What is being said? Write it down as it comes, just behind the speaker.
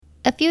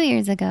A few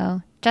years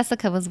ago,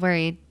 Jessica was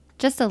worried,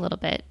 just a little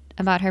bit,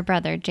 about her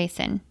brother,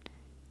 Jason.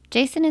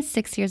 Jason is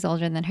 6 years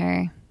older than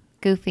her,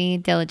 goofy,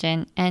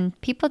 diligent, and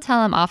people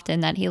tell him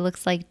often that he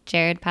looks like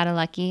Jared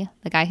Padalecki,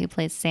 the guy who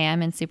plays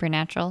Sam in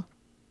Supernatural.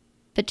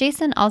 But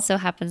Jason also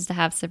happens to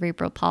have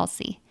cerebral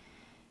palsy.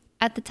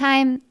 At the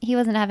time, he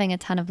wasn't having a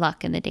ton of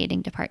luck in the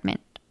dating department.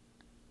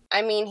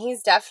 I mean,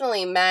 he's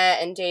definitely met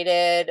and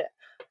dated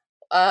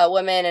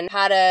women and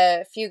had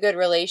a few good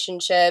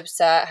relationships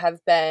that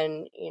have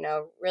been,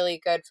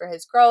 really good for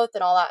his growth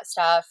and all that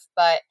stuff.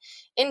 But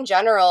in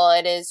general,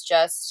 it is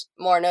just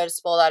more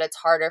noticeable that it's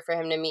harder for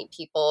him to meet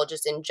people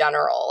just in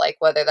general, like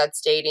whether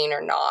that's dating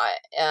or not.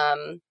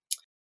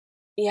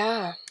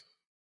 Yeah.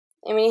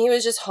 I mean, he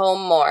was just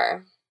home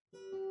more.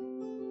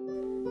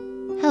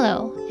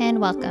 Hello, and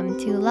welcome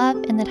to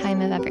Love in the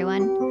Time of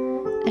Everyone,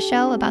 a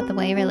show about the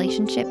way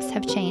relationships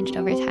have changed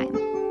over time.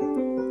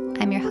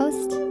 I'm your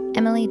host,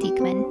 Emily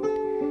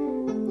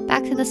Diekman.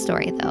 Back to the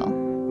story, though,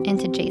 and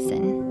to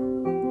Jason.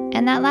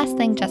 And that last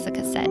thing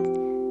Jessica said.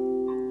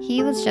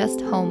 He was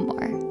just home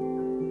more.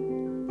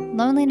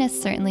 Loneliness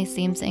certainly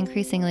seems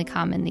increasingly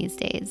common these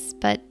days,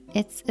 but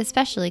it's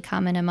especially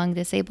common among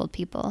disabled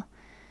people.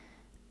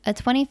 A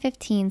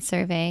 2015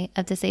 survey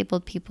of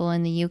disabled people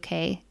in the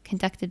UK,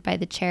 conducted by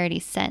the charity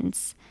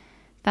Sense,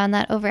 found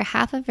that over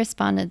half of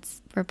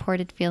respondents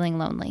reported feeling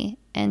lonely,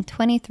 and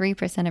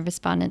 23% of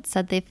respondents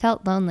said they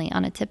felt lonely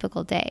on a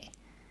typical day.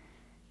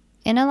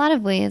 In a lot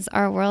of ways,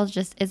 our world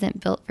just isn't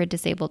built for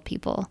disabled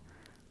people.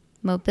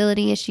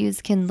 Mobility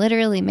issues can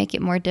literally make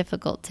it more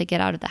difficult to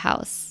get out of the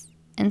house,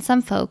 and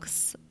some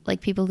folks,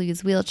 like people who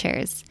use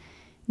wheelchairs,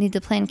 need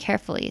to plan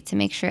carefully to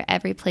make sure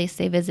every place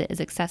they visit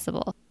is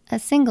accessible. A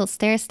single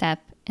stair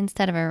step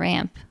instead of a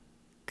ramp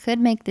could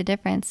make the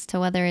difference to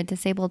whether a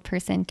disabled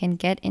person can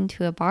get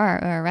into a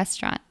bar or a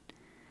restaurant.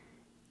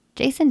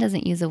 Jason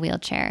doesn't use a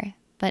wheelchair,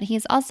 but he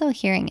is also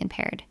hearing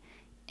impaired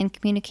and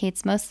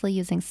communicates mostly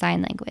using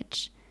sign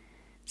language.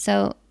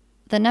 So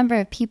the number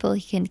of people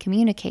he can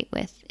communicate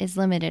with is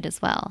limited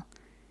as well.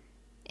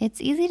 It's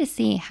easy to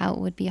see how it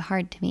would be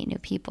hard to meet new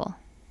people.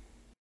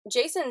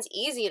 Jason's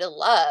easy to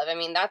love. I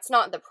mean, that's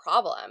not the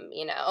problem,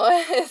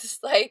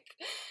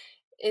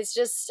 It's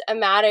just a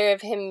matter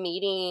of him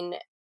meeting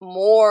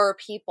more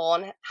people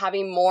and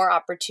having more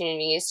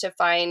opportunities to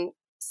find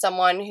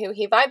someone who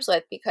he vibes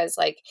with, because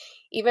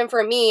even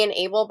for me, an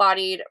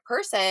able-bodied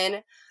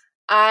person,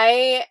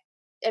 I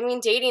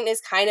mean, dating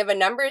is kind of a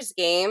numbers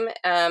game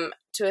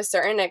to a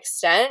certain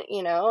extent,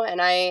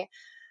 and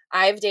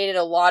I've dated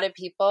a lot of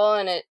people,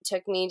 and it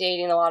took me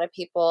dating a lot of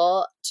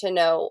people to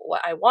know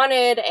what I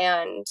wanted,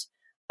 and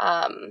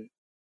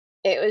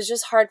it was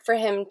just hard for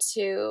him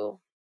to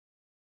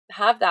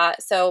have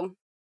that. So,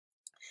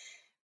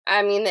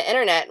 I mean, the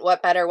internet,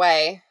 what better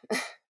way?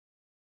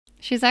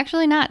 She's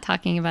actually not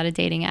talking about a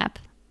dating app.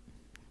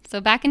 So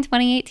back in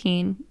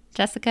 2018,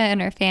 Jessica and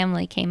her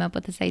family came up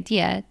with this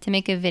idea to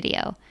make a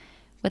video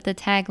with the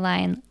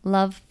tagline,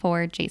 "Love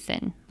for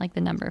Jason," like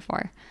the number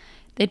 4.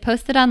 They'd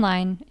post it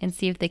online and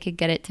see if they could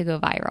get it to go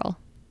viral.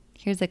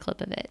 Here's a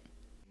clip of it.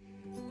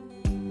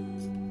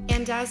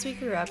 And as we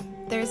grew up,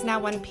 there's now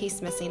one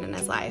piece missing in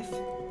his life,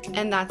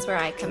 and that's where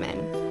I come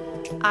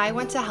in. I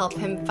want to help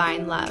him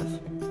find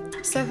love.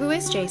 So who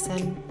is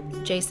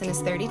Jason? Jason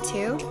is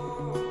 32,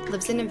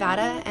 lives in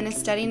Nevada, and is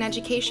studying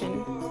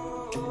education.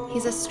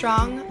 He's a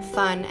strong,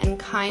 fun, and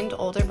kind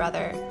older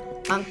brother,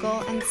 uncle,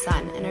 and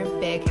son in our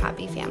big,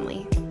 happy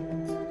family.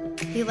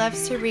 He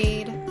loves to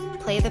read,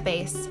 play the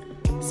bass,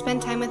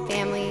 spend time with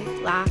family,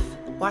 laugh,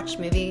 watch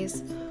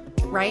movies,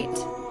 write,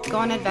 go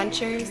on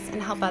adventures,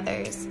 and help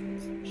others.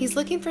 He's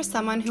looking for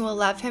someone who will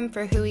love him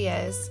for who he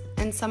is,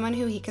 and someone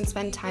who he can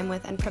spend time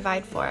with and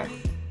provide for.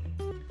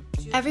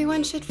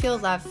 Everyone should feel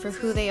love for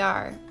who they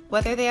are,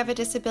 whether they have a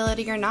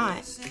disability or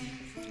not.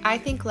 I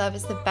think love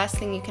is the best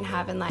thing you can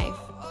have in life,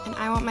 and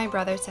I want my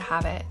brother to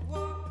have it.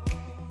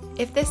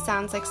 If this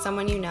sounds like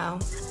someone you know,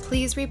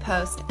 please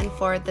repost and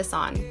forward this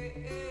on.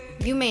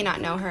 You may not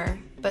know her,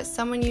 but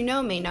someone you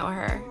know may know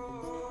her.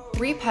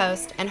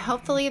 Repost, and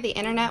hopefully the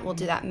internet will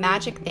do that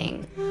magic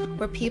thing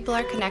where people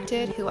are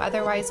connected who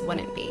otherwise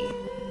wouldn't be.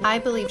 I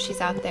believe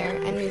she's out there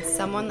and needs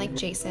someone like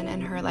Jason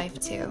in her life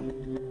too.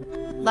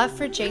 Love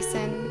for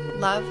Jason,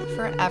 love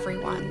for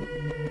everyone.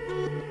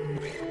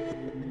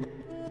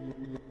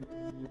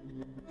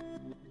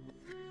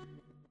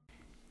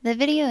 The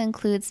video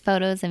includes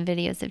photos and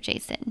videos of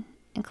Jason,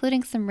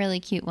 including some really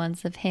cute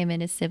ones of him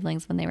and his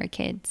siblings when they were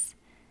kids.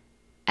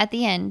 At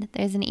the end,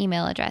 there's an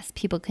email address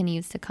people can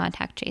use to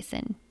contact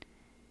Jason.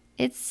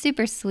 It's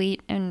super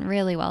sweet and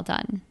really well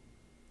done.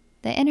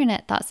 The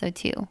internet thought so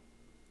too.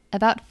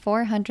 About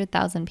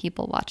 400,000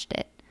 people watched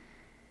it.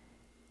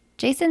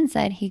 Jason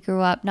said he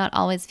grew up not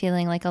always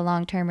feeling like a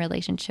long-term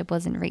relationship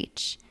was in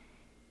reach.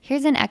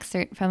 Here's an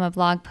excerpt from a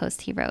blog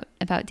post he wrote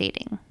about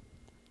dating.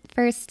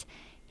 First,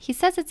 he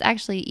says it's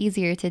actually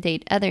easier to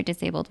date other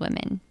disabled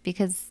women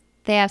because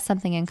they have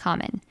something in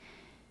common.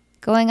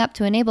 Going up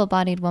to an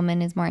able-bodied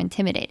woman is more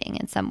intimidating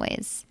in some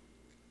ways.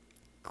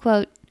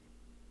 Quote,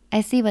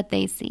 "I see what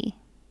they see.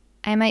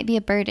 I might be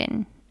a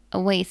burden. a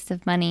waste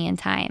of money and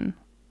time,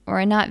 or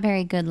a not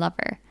very good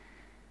lover.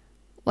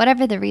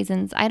 Whatever the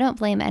reasons, I don't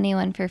blame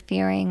anyone for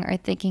fearing or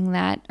thinking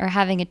that or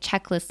having a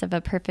checklist of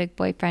a perfect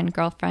boyfriend,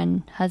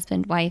 girlfriend,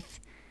 husband, wife.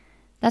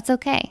 That's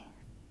okay.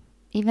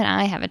 Even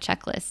I have a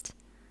checklist.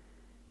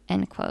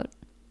 End quote.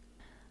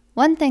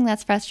 One thing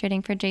that's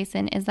frustrating for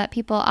Jason is that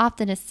people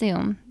often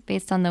assume,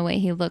 based on the way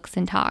he looks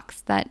and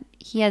talks, that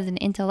he has an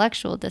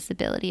intellectual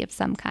disability of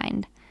some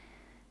kind.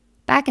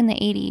 Back in the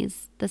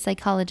 80s, the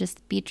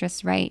psychologist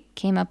Beatrice Wright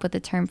came up with a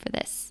term for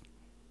this: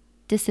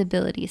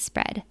 disability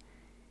spread.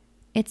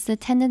 It's the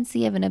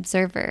tendency of an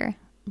observer,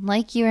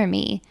 like you or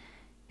me,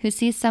 who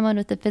sees someone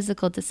with a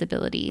physical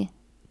disability,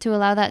 to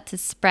allow that to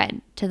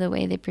spread to the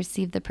way they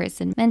perceive the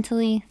person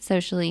mentally,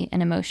 socially,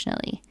 and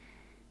emotionally.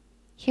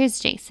 Here's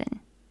Jason.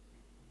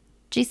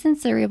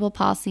 Jason's cerebral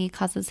palsy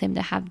causes him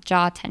to have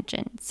jaw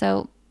tension,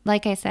 so,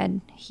 like I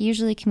said, he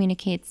usually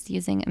communicates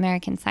using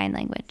American Sign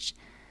Language.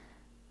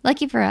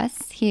 Lucky for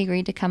us, he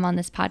agreed to come on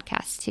this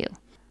podcast too.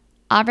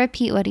 I'll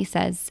repeat what he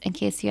says in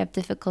case you have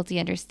difficulty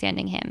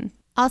understanding him.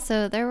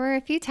 Also, there were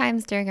a few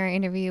times during our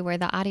interview where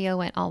the audio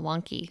went all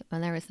wonky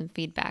when there was some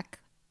feedback.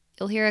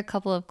 You'll hear a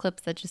couple of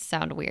clips that just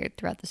sound weird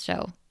throughout the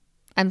show.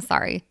 I'm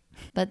sorry,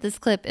 but this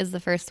clip is the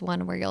first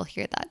one where you'll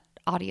hear that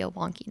audio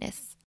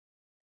wonkiness.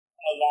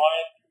 A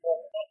lot of people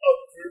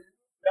approve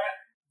that,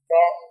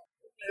 but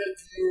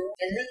if you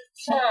give me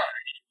time,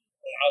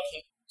 I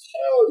can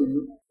tell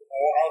you,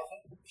 or I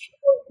can show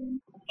you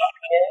that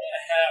I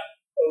don't have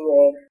a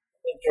lot of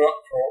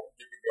intellectual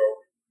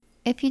difficulty.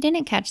 If you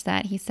didn't catch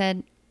that, he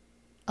said,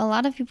 a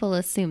lot of people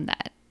assume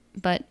that,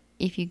 but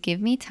if you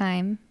give me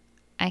time,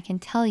 I can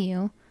tell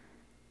you,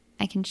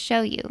 I can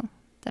show you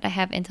that I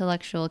have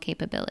intellectual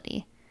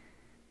capability.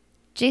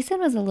 Jason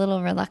was a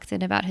little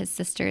reluctant about his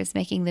sisters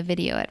making the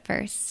video at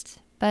first,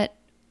 but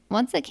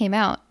once it came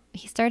out,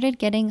 he started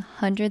getting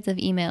hundreds of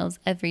emails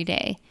every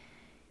day.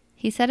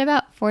 He said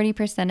about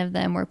 40% of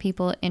them were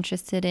people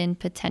interested in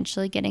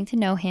potentially getting to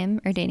know him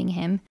or dating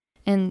him,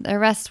 and the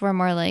rest were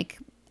more like,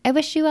 I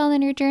wish you well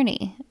in your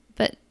journey,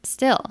 but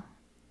still,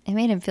 it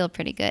made him feel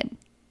pretty good.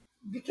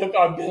 Because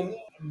I've been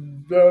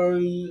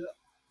very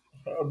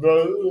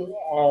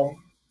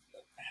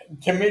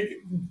timid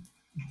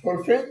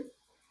person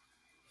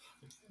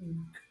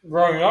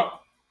growing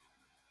up.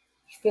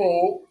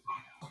 So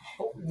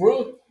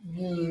with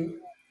the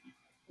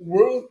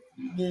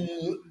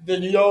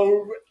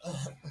video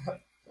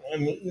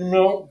and the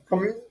email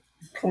coming in,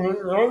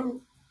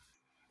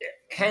 it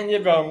kind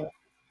of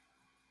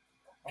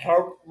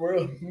helped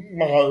with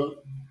my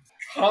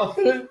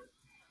confidence,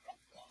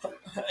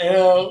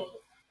 and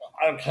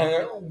I kind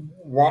of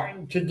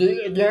want to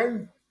date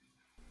again.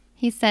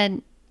 He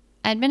said,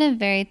 I'd been a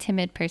very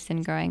timid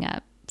person growing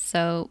up,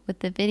 so with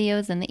the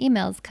videos and the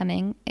emails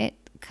coming, it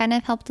kind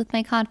of helped with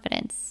my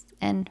confidence,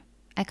 and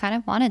I kind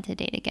of wanted to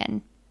date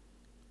again.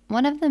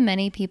 One of the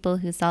many people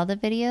who saw the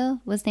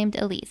video was named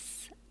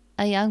Elise,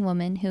 a young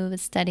woman who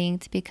was studying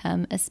to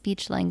become a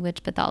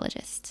speech-language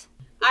pathologist.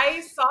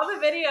 I saw the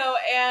video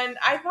and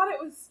I thought it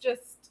was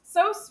just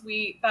so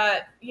sweet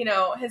that,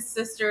 his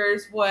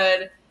sisters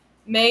would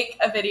make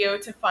a video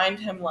to find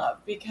him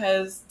love,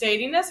 because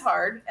dating is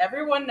hard.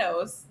 Everyone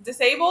knows,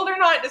 disabled or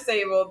not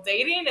disabled,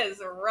 dating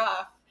is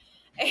rough,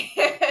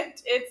 and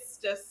it's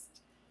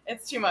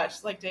too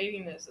much. Like,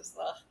 dating is just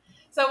ugh.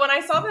 So when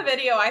I saw the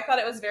video, I thought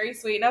it was very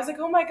sweet, and I was like,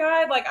 oh my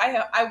God, like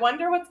I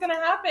wonder what's gonna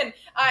happen.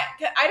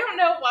 I don't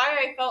know why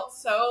I felt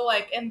so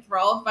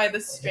enthralled by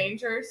this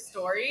stranger's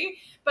story,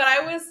 but I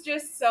was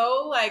just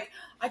so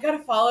I gotta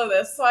follow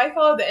this. So I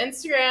followed the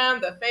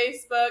Instagram, the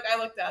Facebook. I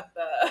looked at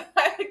the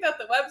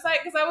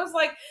website, because I was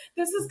like,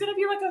 this is gonna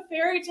be like a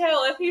fairy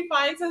tale if he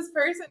finds his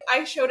person.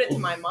 I showed it to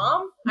my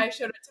mom. I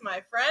showed it to my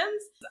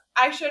friends.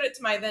 I showed it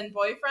to my then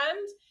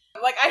boyfriend.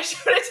 I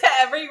showed it to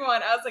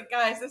everyone. I was like,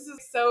 guys, this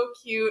is so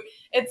cute.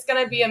 It's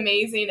gonna be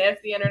amazing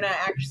if the internet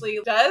actually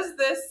does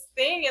this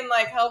thing and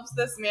helps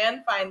this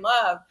man find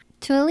love.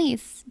 To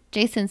Elise,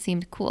 Jason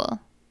seemed cool.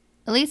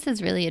 Elise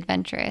is really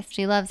adventurous.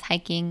 She loves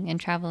hiking and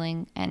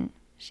traveling, and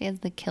she has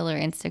the killer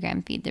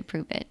Instagram feed to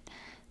prove it.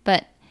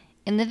 But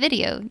in the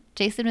video,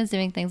 Jason was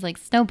doing things like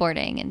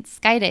snowboarding and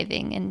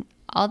skydiving and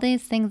all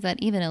these things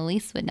that even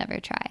Elise would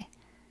never try.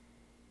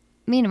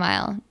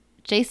 Meanwhile,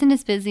 Jason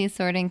is busy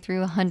sorting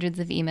through hundreds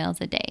of emails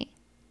a day.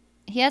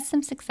 He has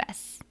some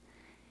success.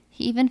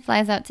 He even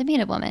flies out to meet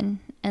a woman,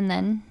 and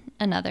then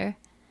another.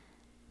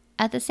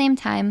 At the same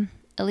time,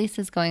 Elise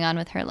is going on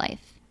with her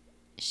life.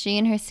 She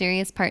and her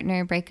serious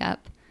partner break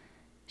up.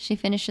 She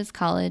finishes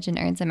college and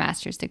earns a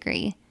master's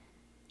degree.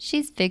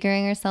 She's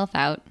figuring herself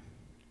out.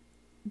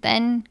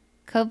 Then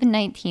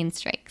COVID-19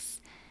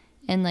 strikes,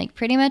 and like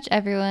pretty much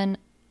everyone,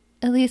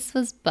 Elise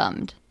was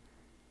bummed.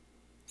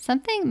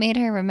 Something made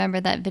her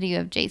remember that video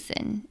of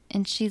Jason,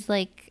 and she's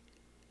like,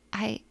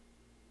 I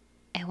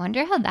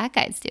wonder how that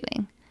guy's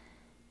doing.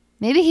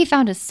 Maybe he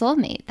found his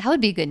soulmate. That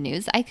would be good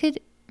news. I could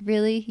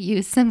really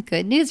use some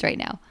good news right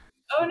now.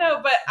 Oh no,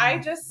 but I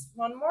just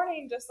one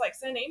morning just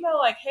sent an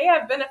email hey,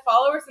 I've been a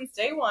follower since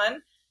day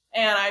one,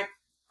 and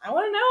I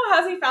want to know,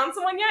 has he found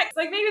someone yet? It's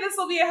like, maybe this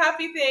will be a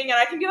happy thing. And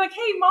I can be like,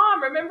 hey,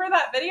 Mom, remember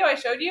that video I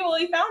showed you? Well,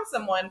 he found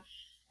someone.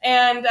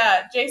 And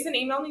Jason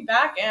emailed me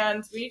back,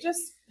 and we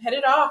just hit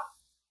it off.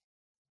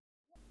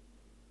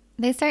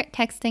 They start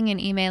texting and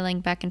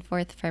emailing back and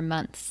forth for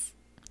months.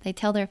 They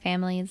tell their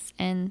families,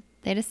 and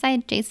they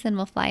decide Jason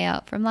will fly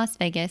out from Las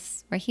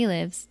Vegas, where he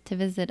lives, to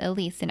visit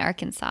Elise in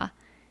Arkansas.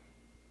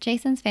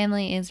 Jason's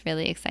family is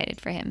really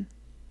excited for him.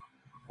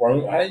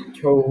 When I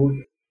told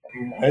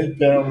my family,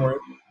 they were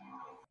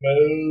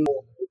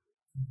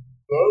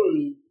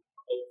very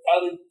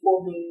excited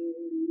for me.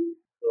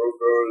 They were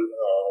very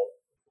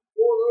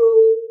supportive.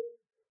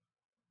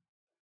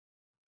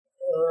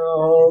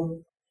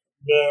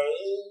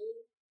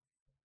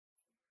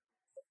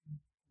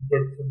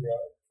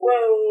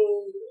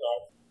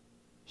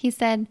 He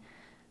said,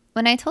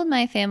 when I told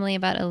my family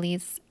about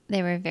Elise,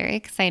 they were very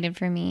excited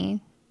for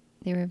me.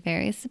 They were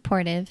very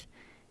supportive,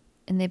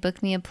 and they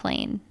booked me a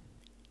plane.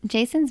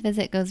 Jason's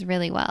visit goes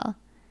really well.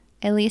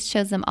 Elise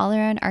shows them all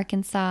around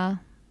Arkansas.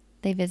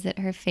 They visit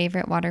her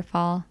favorite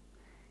waterfall.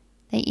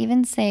 They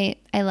even say,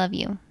 I love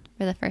you,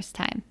 for the first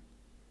time.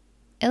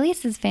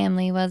 Elise's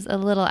family was a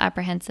little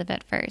apprehensive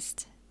at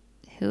first.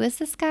 Who is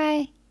this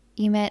guy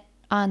you met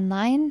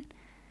online?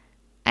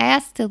 I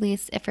asked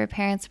Elise if her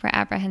parents were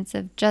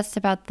apprehensive just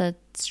about the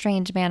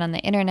strange man on the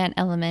internet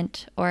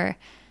element, or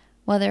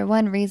whether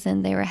one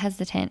reason they were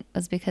hesitant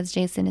was because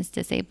Jason is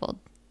disabled.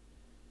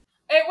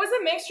 It was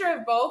a mixture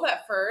of both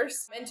at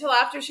first, until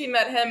after she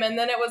met him, and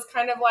then it was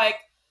kind of like,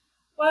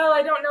 well,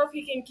 I don't know if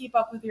he can keep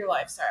up with your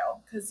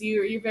lifestyle, because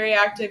you're very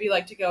active, you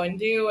like to go and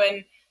do,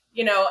 and,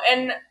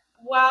 and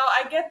while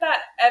I get that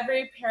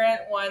every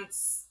parent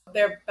wants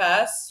their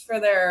best for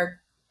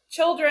their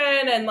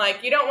children, and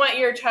you don't want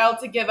your child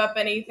to give up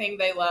anything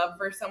they love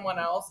for someone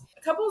else.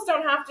 Couples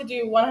don't have to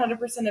do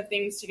 100% of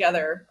things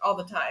together all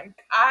the time.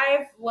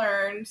 I've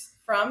learned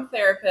from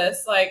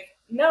therapists,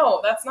 no,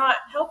 that's not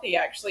healthy,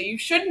 actually. You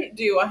shouldn't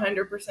do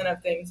 100%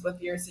 of things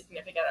with your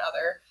significant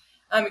other,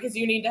 because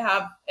you need to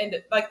have,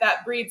 and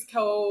that breeds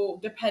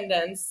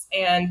codependence,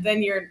 and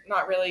then you're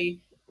not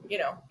really, you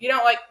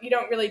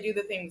don't really do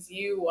the things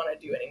you want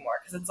to do anymore,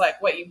 because it's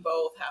what you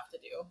both have to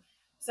do.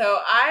 So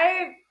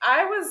I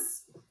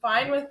was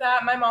fine with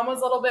that. My mom was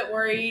a little bit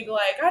worried,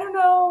 I don't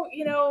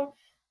know,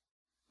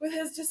 with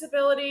his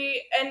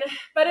disability,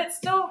 but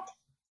it's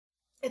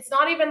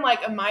not even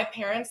a my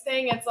parents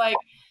thing. It's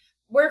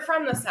we're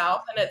from the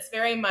South, and it's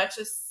very much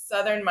a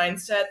Southern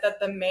mindset that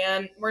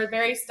we're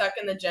very stuck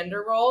in the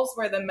gender roles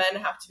where the men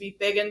have to be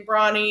big and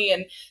brawny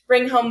and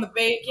bring home the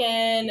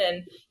bacon,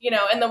 and,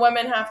 and the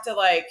women have to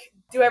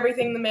do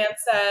everything the man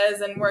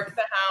says and work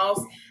the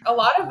house. A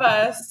lot of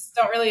us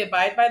don't really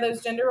abide by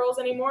those gender roles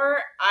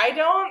anymore. I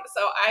don't.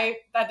 So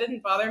that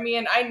didn't bother me.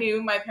 And I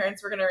knew my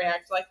parents were going to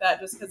react like that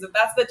just because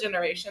that's the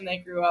generation they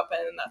grew up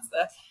in, and that's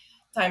the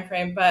time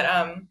frame. But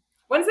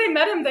once they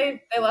met him,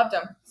 they loved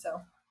him. So,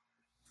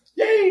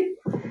 yay!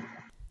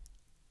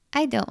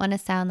 I don't want to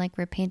sound like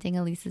we're painting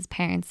Elise's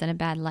parents in a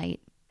bad light,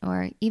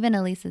 or even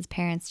Elise's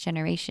parents'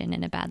 generation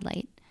in a bad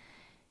light.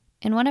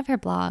 In one of her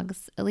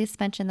blogs, Elise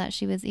mentioned that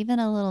she was even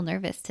a little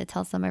nervous to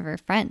tell some of her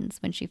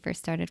friends when she first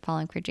started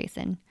falling for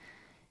Jason.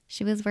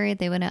 She was worried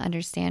they wouldn't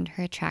understand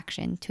her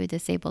attraction to a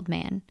disabled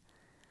man.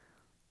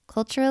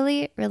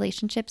 Culturally,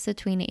 relationships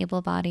between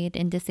able-bodied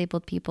and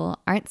disabled people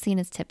aren't seen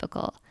as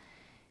typical.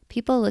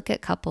 People look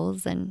at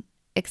couples and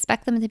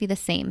expect them to be the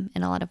same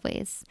in a lot of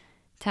ways,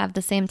 to have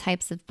the same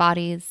types of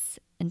bodies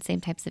and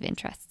same types of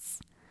interests.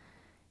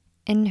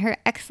 In her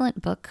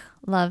excellent book,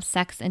 Love,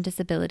 Sex, and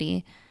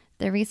Disability,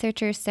 the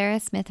researcher Sarah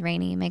Smith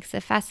Rainey makes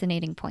a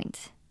fascinating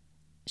point.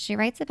 She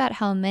writes about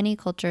how many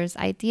cultures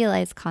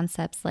idealize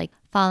concepts like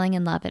falling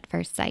in love at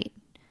first sight.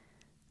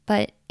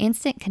 But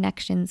instant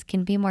connections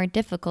can be more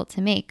difficult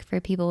to make for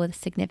people with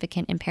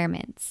significant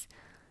impairments.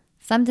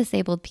 Some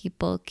disabled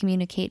people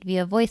communicate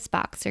via voice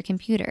box or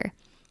computer,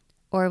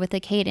 or with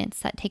a cadence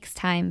that takes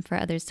time for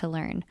others to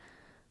learn,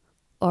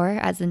 or,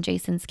 as in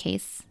Jason's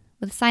case,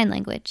 with sign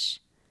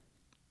language.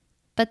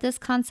 But this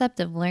concept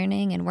of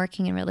learning and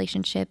working in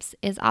relationships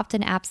is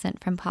often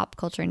absent from pop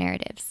culture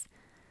narratives.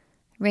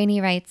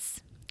 Rainey writes,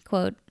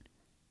 quote,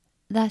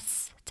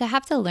 "Thus, to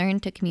have to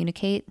learn to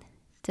communicate,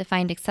 to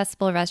find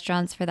accessible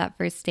restaurants for that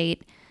first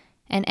date,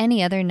 and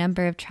any other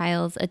number of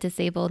trials a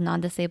disabled,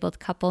 non-disabled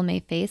couple may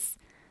face,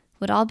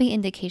 would all be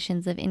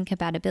indications of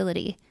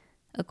incompatibility,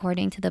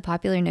 according to the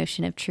popular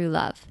notion of true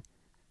love.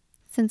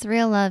 Since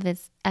real love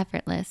is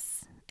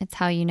effortless, it's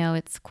how you know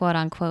it's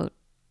quote-unquote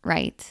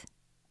right,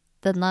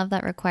 then love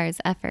that requires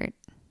effort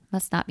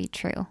must not be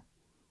true."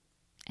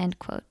 End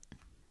quote.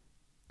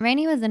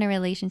 Rainey was in a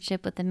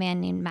relationship with a man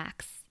named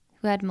Max,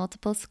 who had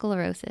multiple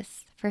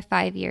sclerosis, for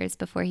 5 years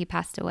before he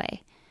passed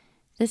away.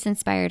 This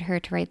inspired her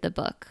to write the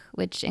book,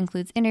 which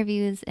includes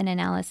interviews and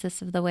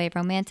analysis of the way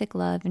romantic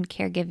love and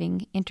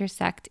caregiving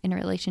intersect in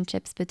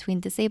relationships between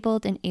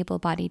disabled and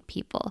able-bodied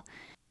people.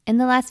 In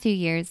the last few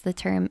years, the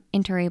term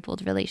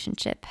interabled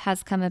relationship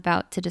has come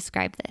about to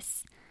describe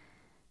this.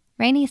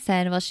 Rainey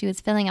said while she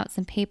was filling out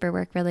some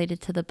paperwork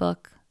related to the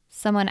book,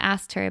 someone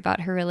asked her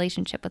about her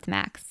relationship with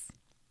Max.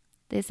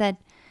 They said,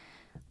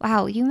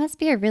 "Wow, you must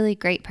be a really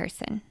great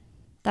person.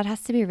 That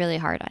has to be really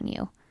hard on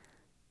you."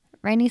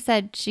 Rainey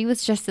said she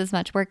was just as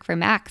much work for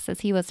Max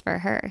as he was for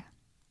her,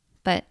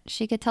 but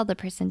she could tell the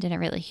person didn't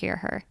really hear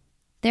her.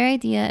 Their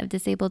idea of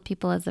disabled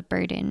people as a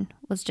burden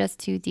was just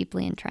too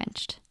deeply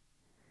entrenched.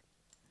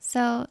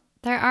 So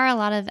there are a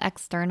lot of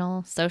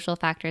external social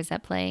factors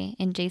at play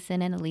in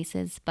Jason and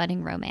Elise's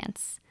budding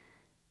romance.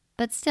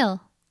 But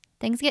still,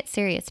 things get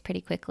serious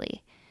pretty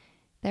quickly.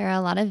 There are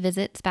a lot of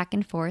visits back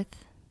and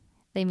forth.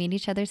 They meet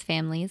each other's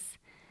families.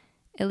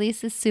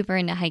 Elise is super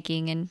into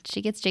hiking, and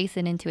she gets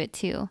Jason into it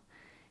too.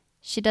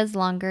 She does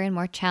longer and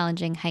more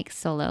challenging hikes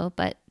solo,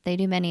 but they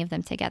do many of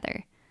them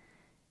together.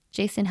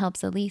 Jason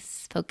helps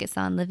Elise focus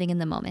on living in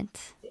the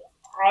moment.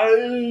 I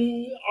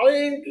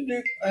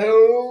introduced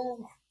her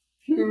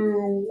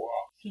to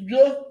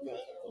just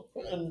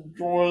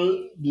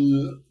enjoy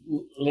the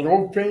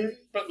little things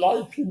that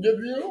life can give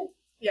you,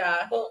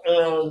 Yeah.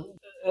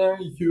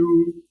 and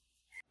to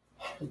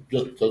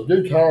just a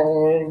good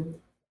time.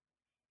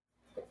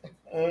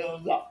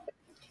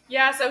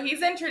 Yeah, so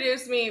he's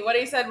introduced me. What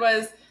he said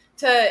was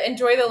to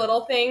enjoy the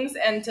little things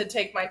and to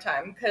take my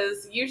time,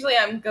 because usually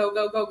I'm go,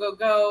 go, go, go,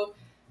 go.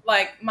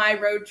 Like my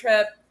road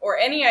trip or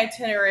any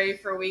itinerary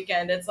for a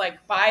weekend, it's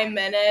like by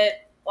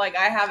minute. Like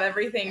I have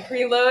everything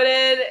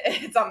preloaded.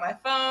 It's on my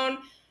phone.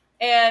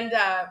 And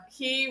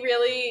he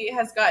really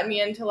has gotten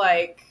me into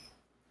like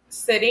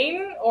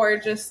sitting or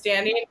just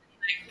standing,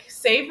 like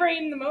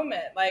savoring the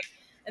moment. Like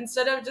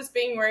instead of just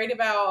being worried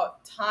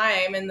about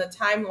time and the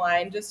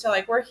timeline, just to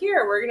like, we're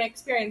here, we're going to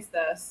experience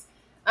this,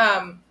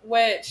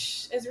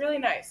 which is really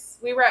nice.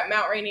 We were at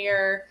Mount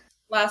Rainier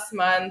last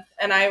month,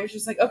 and I was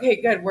just like,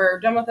 okay, good, we're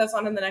done with this,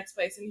 on to the next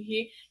place. And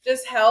he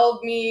just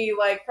held me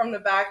like from the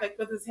back, like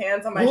with his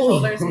hands on my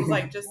shoulders, and was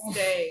like, just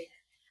stay,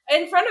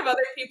 in front of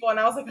other people. And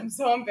I was like, I'm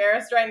so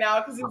embarrassed right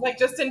now, because he's like,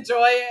 just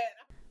enjoy it.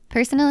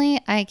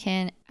 Personally, I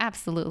can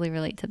absolutely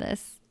relate to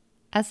this.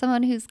 As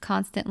someone who's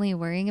constantly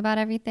worrying about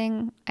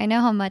everything, I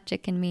know how much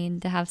it can mean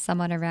to have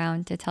someone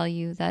around to tell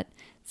you that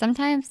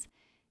sometimes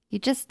you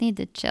just need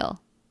to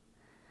chill.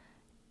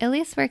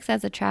 Elise works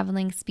as a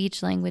traveling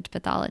speech-language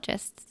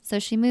pathologist, so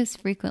she moves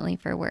frequently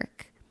for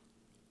work.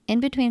 In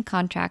between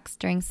contracts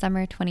during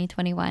summer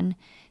 2021,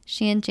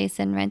 she and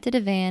Jason rented a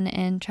van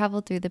and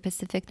traveled through the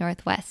Pacific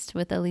Northwest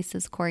with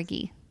Elise's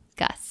corgi,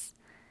 Gus.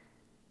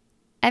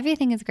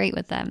 Everything is great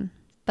with them,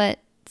 but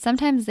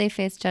sometimes they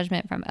face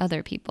judgment from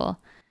other people.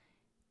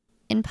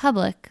 In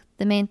public,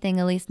 the main thing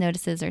Elise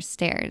notices are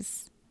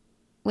stares,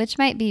 which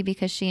might be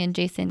because she and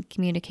Jason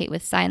communicate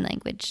with sign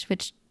language,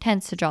 which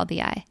tends to draw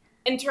the eye.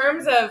 In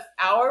terms of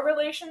our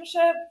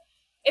relationship,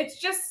 it's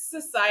just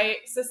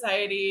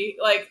society,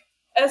 like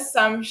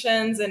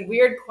assumptions and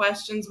weird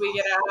questions we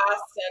get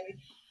asked, and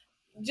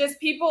just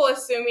people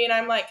assuming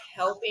I'm like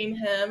helping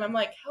him. I'm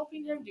like,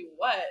 helping him do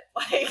what?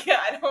 Like,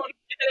 I don't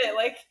get it.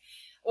 Like,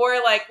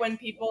 or like when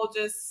people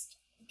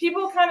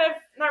kind of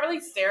not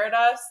really stare at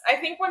us. I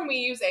think when we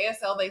use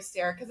ASL, they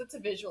stare because it's a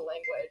visual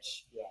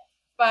language. Yeah.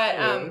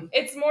 But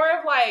it's more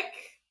of like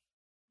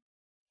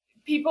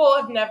people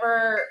have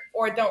never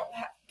or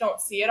don't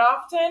see it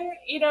often,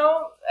 you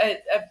know,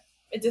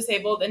 a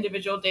disabled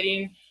individual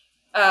dating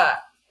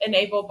an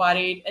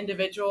able-bodied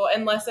individual,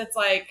 unless it's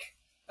like,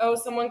 oh,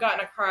 someone got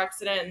in a car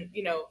accident, and,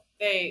 you know,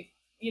 they,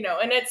 you know,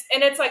 and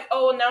it's like,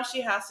 oh, now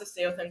she has to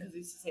stay with him because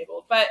he's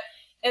disabled. But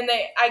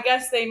I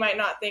guess they might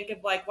not think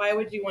of like, why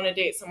would you want to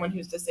date someone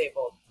who's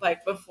disabled?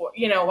 Like before,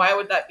 you know, why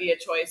would that be a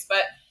choice?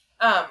 But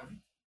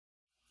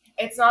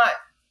it's not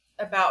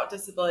about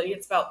disability,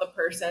 it's about the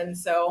person.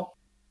 So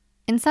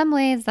in some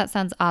ways that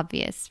sounds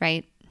obvious,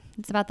 right?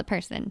 It's about the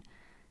person.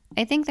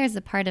 I think there's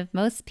a part of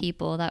most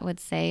people that would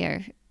say,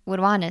 or would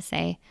want to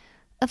say,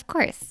 of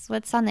course,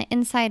 what's on the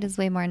inside is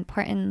way more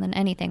important than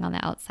anything on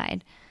the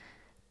outside.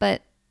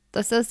 But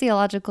the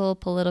sociological,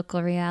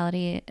 political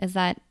reality is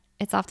that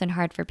it's often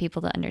hard for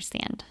people to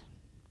understand.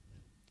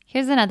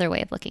 Here's another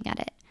way of looking at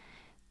it.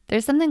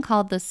 There's something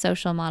called the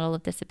social model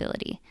of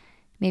disability.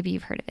 Maybe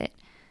you've heard of it.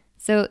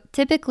 So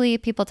typically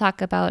people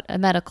talk about a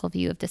medical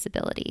view of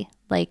disability,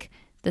 like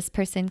this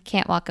person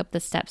can't walk up the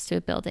steps to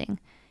a building.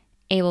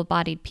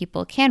 Able-bodied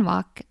people can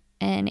walk,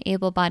 and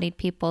able-bodied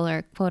people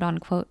are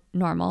quote-unquote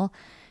normal,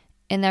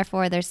 and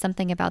therefore there's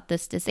something about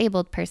this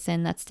disabled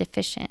person that's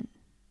deficient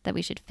that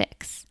we should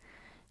fix.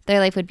 Their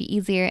life would be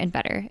easier and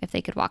better if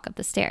they could walk up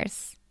the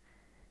stairs.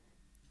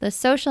 The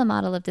social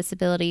model of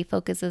disability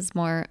focuses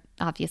more,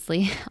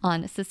 obviously,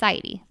 on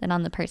society than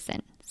on the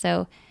person.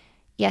 So,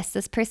 yes,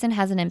 this person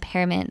has an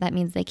impairment that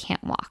means they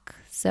can't walk.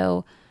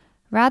 So,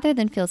 rather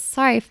than feel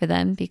sorry for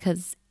them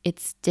because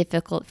it's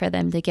difficult for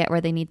them to get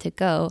where they need to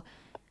go,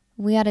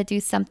 we ought to do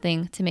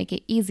something to make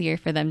it easier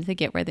for them to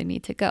get where they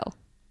need to go.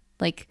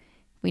 Like,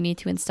 we need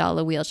to install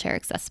a wheelchair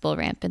accessible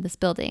ramp in this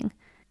building.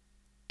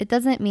 It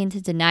doesn't mean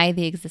to deny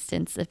the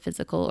existence of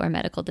physical or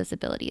medical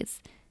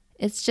disabilities.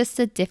 It's just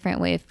a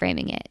different way of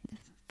framing it,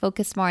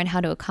 focused more on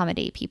how to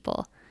accommodate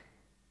people,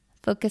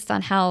 focused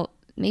on how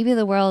maybe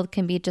the world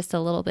can be just a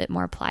little bit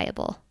more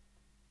pliable.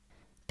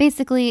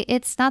 Basically,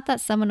 it's not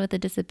that someone with a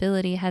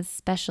disability has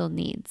special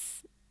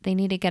needs. They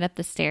need to get up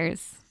the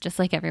stairs, just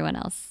like everyone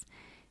else.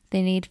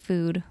 They need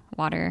food,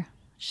 water,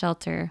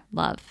 shelter,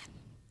 love,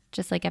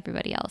 just like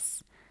everybody else.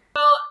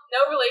 Well,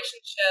 no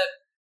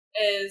relationship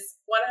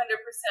is 100%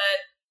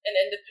 an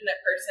independent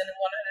person and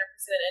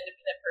 100% an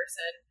independent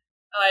person.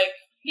 Like,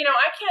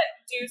 I can't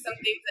do some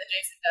things that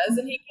Jason does,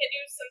 and he can't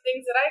do some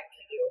things that I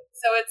can do.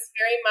 So it's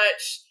very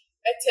much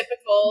a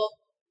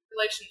typical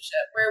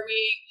relationship where we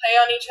play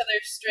on each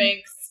other's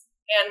strengths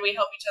and we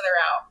help each other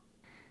out.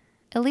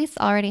 Elise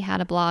already had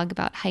a blog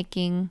about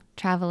hiking,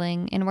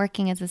 traveling, and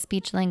working as a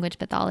speech-language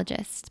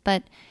pathologist,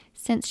 but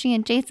since she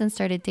and Jason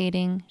started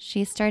dating,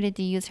 she started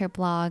to use her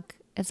blog,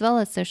 as well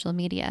as social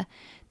media,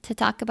 to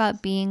talk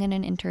about being in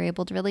an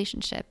interabled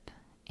relationship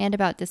and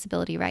about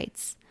disability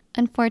rights.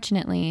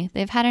 Unfortunately,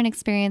 they've had an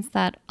experience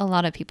that a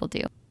lot of people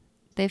do.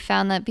 They've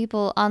found that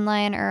people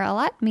online are a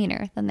lot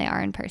meaner than they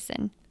are in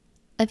person.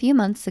 A few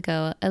months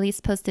ago, Elise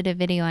posted a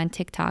video on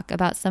TikTok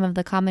about some of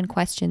the common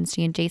questions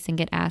she and Jason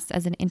get asked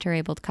as an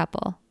interabled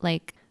couple,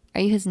 like, are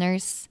you his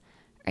nurse?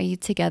 Are you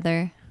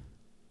together?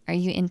 Are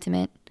you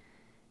intimate?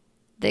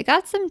 They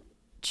got some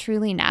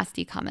truly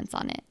nasty comments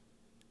on it.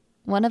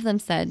 One of them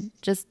said,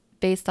 just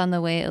based on the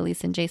way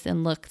Elise and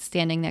Jason look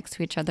standing next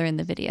to each other in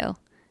the video,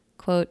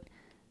 quote,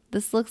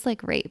 "This looks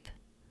like rape,"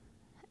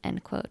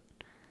 end quote.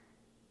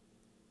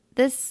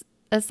 This,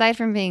 aside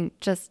from being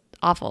just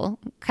awful,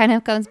 kind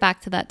of comes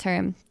back to that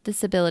term,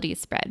 disability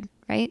spread,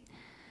 right?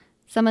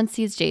 Someone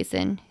sees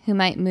Jason, who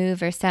might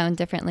move or sound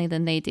differently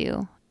than they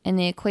do, and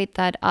they equate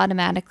that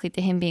automatically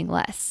to him being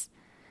less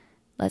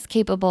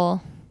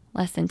capable,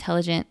 less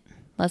intelligent,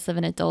 less of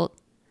an adult.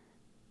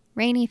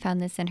 Rainey found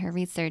this in her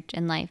research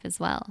and life as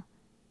well.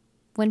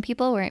 When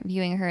people weren't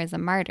viewing her as a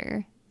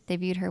martyr, they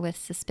viewed her with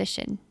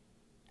suspicion,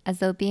 as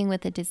though being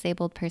with a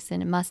disabled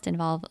person must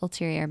involve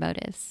ulterior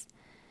motives.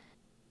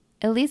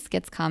 Elise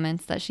gets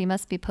comments that she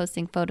must be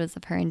posting photos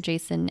of her and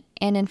Jason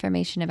and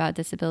information about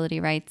disability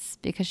rights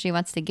because she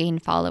wants to gain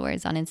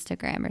followers on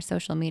Instagram or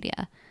social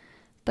media.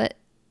 But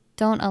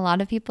don't a lot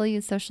of people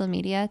use social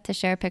media to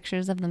share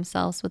pictures of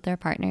themselves with their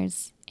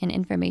partners and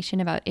information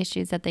about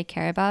issues that they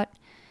care about?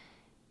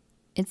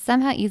 It's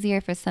somehow easier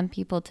for some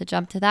people to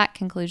jump to that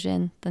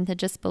conclusion than to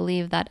just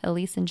believe that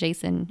Elise and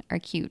Jason are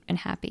cute and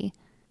happy.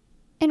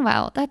 And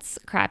wow, that's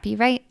crappy,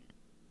 right?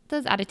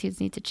 Those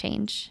attitudes need to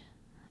change.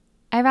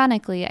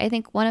 Ironically, I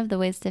think one of the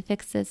ways to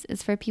fix this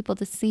is for people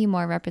to see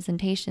more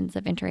representations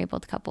of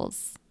interabled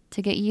couples,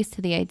 to get used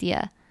to the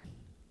idea.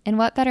 And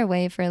what better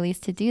way for Elise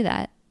to do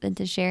that than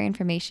to share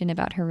information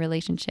about her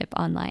relationship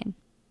online?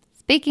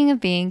 Speaking of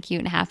being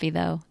cute and happy,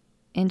 though,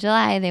 in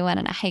July they went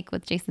on a hike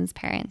with Jason's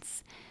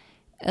parents.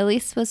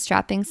 Elise was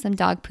strapping some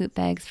dog poop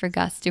bags for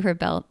Gus to her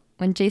belt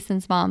when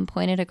Jason's mom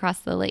pointed across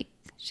the lake.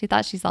 She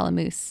thought she saw a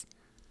moose.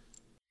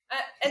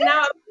 And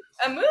now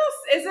a moose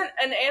isn't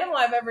an animal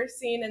I've ever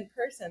seen in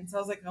person. So I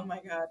was like, oh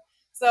my God.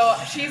 So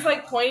she's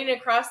like pointing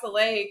across the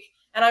lake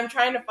and I'm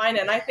trying to find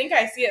it. And I think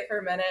I see it for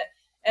a minute.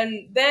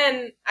 And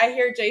then I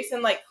hear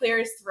Jason like clear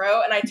his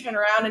throat and I turn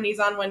around and he's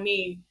on one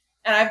knee.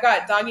 And I've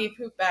got doggy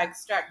poop bags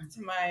strapped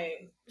to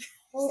my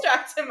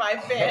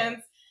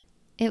pants.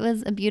 It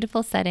was a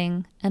beautiful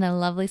setting and a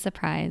lovely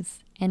surprise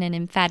and an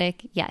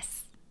emphatic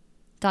yes.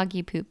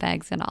 Doggy poop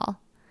bags and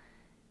all.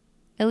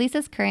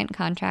 Elise's current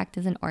contract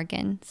is in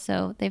Oregon,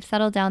 so they've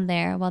settled down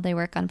there while they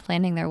work on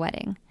planning their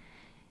wedding.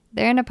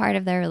 They're in a part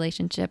of their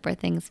relationship where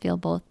things feel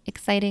both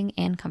exciting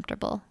and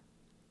comfortable.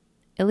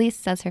 Elise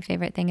says her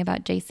favorite thing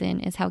about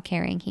Jason is how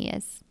caring he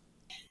is.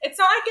 It's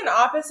not like an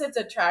opposites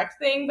attract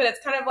thing, but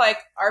it's kind of like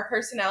our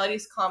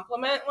personalities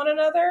complement one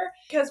another.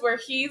 Because where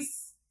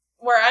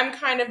I'm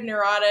kind of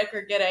neurotic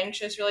or get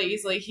anxious really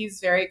easily, he's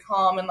very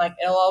calm and like,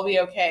 it'll all be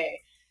okay.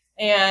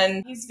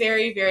 And he's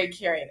very, very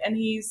caring. And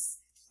he's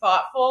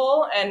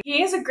thoughtful and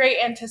he is a great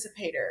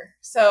anticipator.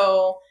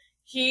 So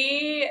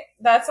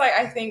that's like,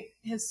 I think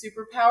his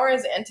superpower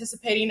is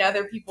anticipating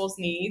other people's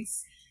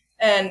needs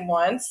and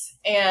wants.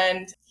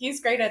 And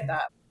he's great at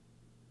that.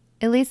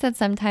 Elise said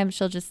sometimes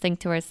she'll just think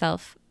to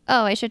herself,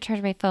 oh, I should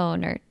charge my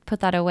phone or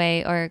put that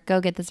away or go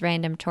get this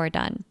random chore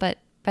done. But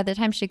by the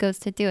time she goes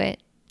to do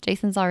it,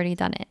 Jason's already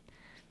done it.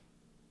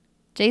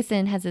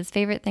 Jason has his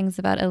favorite things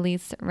about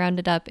Elise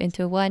rounded up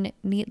into one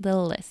neat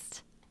little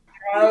list.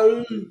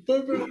 One,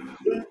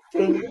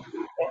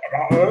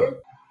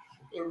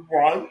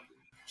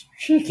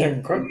 she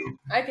can cook.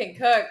 I can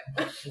cook.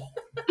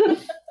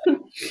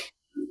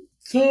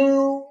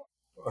 2,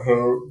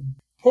 her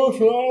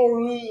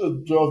personality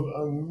is just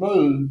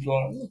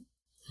amazing.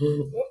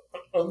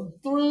 And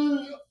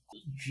 3,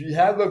 she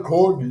has a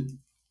corgi.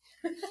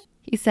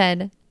 He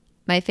said,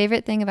 my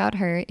favorite thing about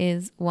her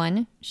is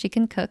 1, she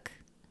can cook.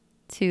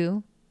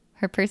 2,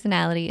 her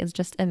personality is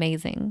just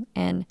amazing.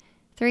 And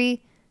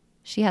 3,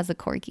 she has a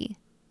corgi.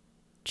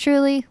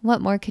 Truly,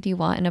 what more could you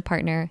want in a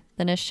partner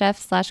than a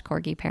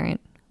chef/corgi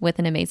parent with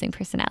an amazing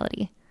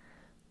personality?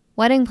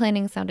 Wedding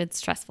planning sounded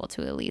stressful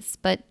to Elise,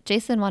 but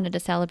Jason wanted to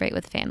celebrate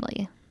with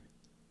family.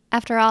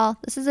 After all,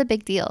 this is a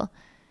big deal.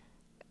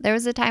 There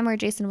was a time where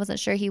Jason wasn't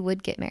sure he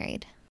would get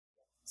married.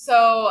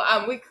 So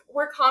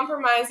we're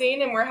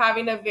compromising, and we're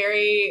having a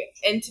very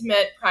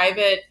intimate,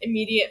 private,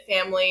 immediate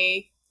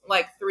family,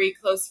 like 3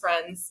 close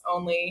friends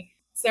only,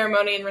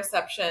 ceremony and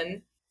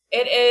reception.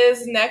 It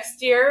is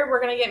next year. We're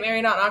going to get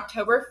married on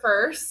October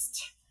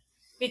 1st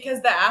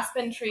because the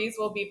aspen trees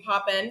will be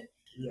popping.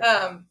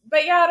 Yeah.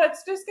 But yeah,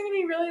 that's just going to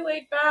be really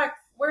laid back.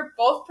 We're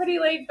both pretty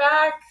laid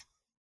back.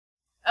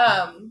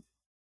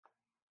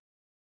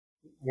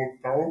 We're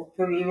both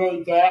pretty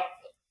laid back.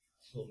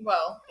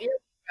 Well, you're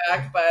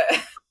back,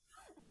 but...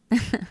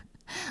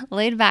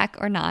 Laid back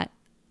or not,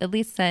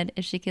 Elise said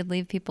if she could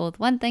leave people with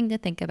one thing to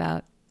think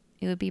about,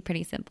 it would be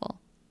pretty simple.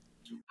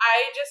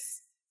 I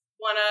just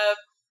want to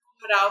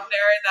put out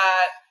there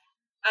that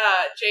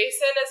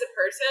Jason is a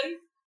person,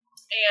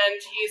 and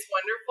he's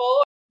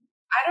wonderful.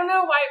 I don't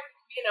know why,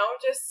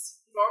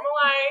 just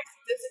normalize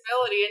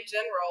disability in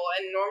general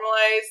and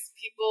normalize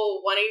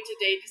people wanting to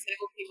date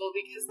disabled people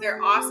because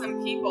they're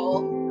awesome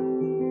people.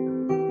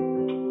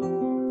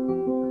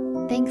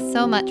 Thanks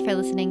so much for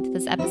listening to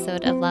this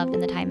episode of Love in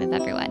the Time of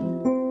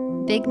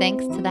Everyone. Big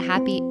thanks to the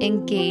happy,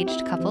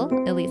 engaged couple,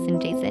 Elise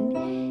and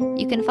Jason.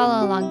 You can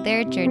follow along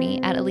their journey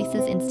at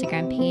Elise's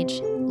Instagram page,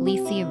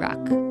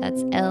 Leesieruck.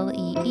 That's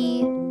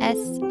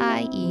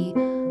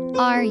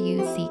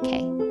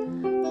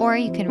LeesieRuck. Or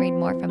you can read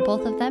more from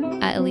both of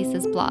them at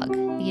Elise's blog,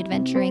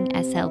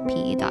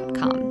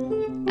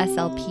 theadventuringslp.com.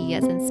 SLP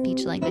as in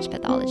speech language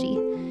pathology.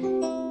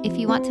 If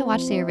you want to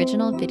watch the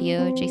original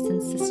video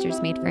Jason's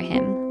sisters made for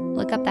him,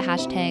 look up the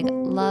hashtag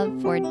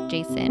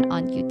 #LoveForJason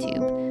on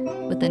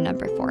YouTube with the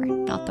number 4,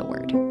 not the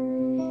word.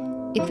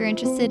 If you're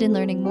interested in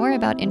learning more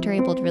about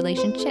interabled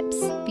relationships,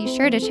 be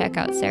sure to check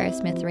out Sarah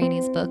Smith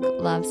Rainey's book,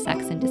 Love,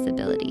 Sex, and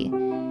Disability.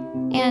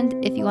 And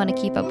if you want to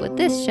keep up with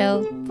this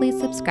show, please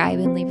subscribe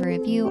and leave a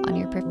review on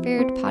your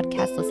preferred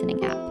podcast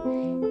listening app.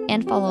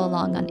 And follow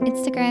along on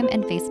Instagram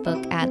and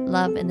Facebook at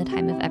Love in the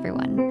Time of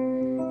Everyone.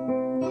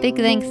 Big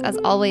thanks, as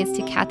always,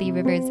 to Kathy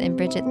Rivers and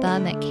Bridget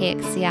Thumb at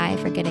KXCI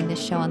for getting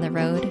this show on the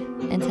road,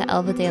 and to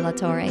Elva De La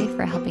Torre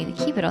for helping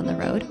to keep it on the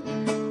road.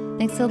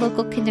 Thanks to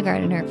Local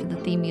Kindergartner for the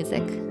theme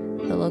music.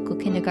 The Local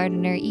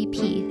Kindergartner EP,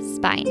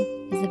 Spine,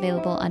 is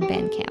available on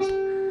Bandcamp.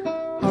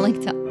 I'll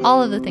link to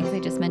all of the things I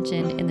just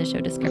mentioned in the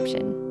show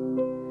description.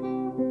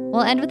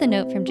 We'll end with a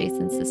note from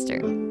Jason's sister,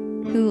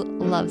 who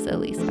loves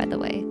Elise, by the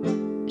way.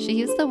 She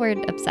used the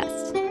word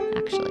obsessed,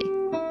 actually.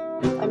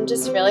 I'm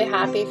just really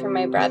happy for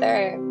my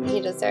brother. He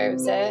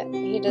deserves it.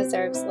 He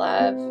deserves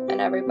love, and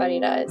everybody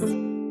does.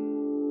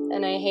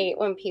 And I hate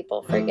when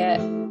people forget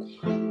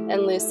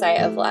and lose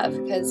sight of love,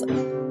 because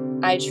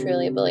I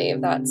truly believe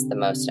that's the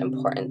most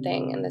important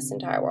thing in this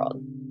entire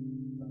world.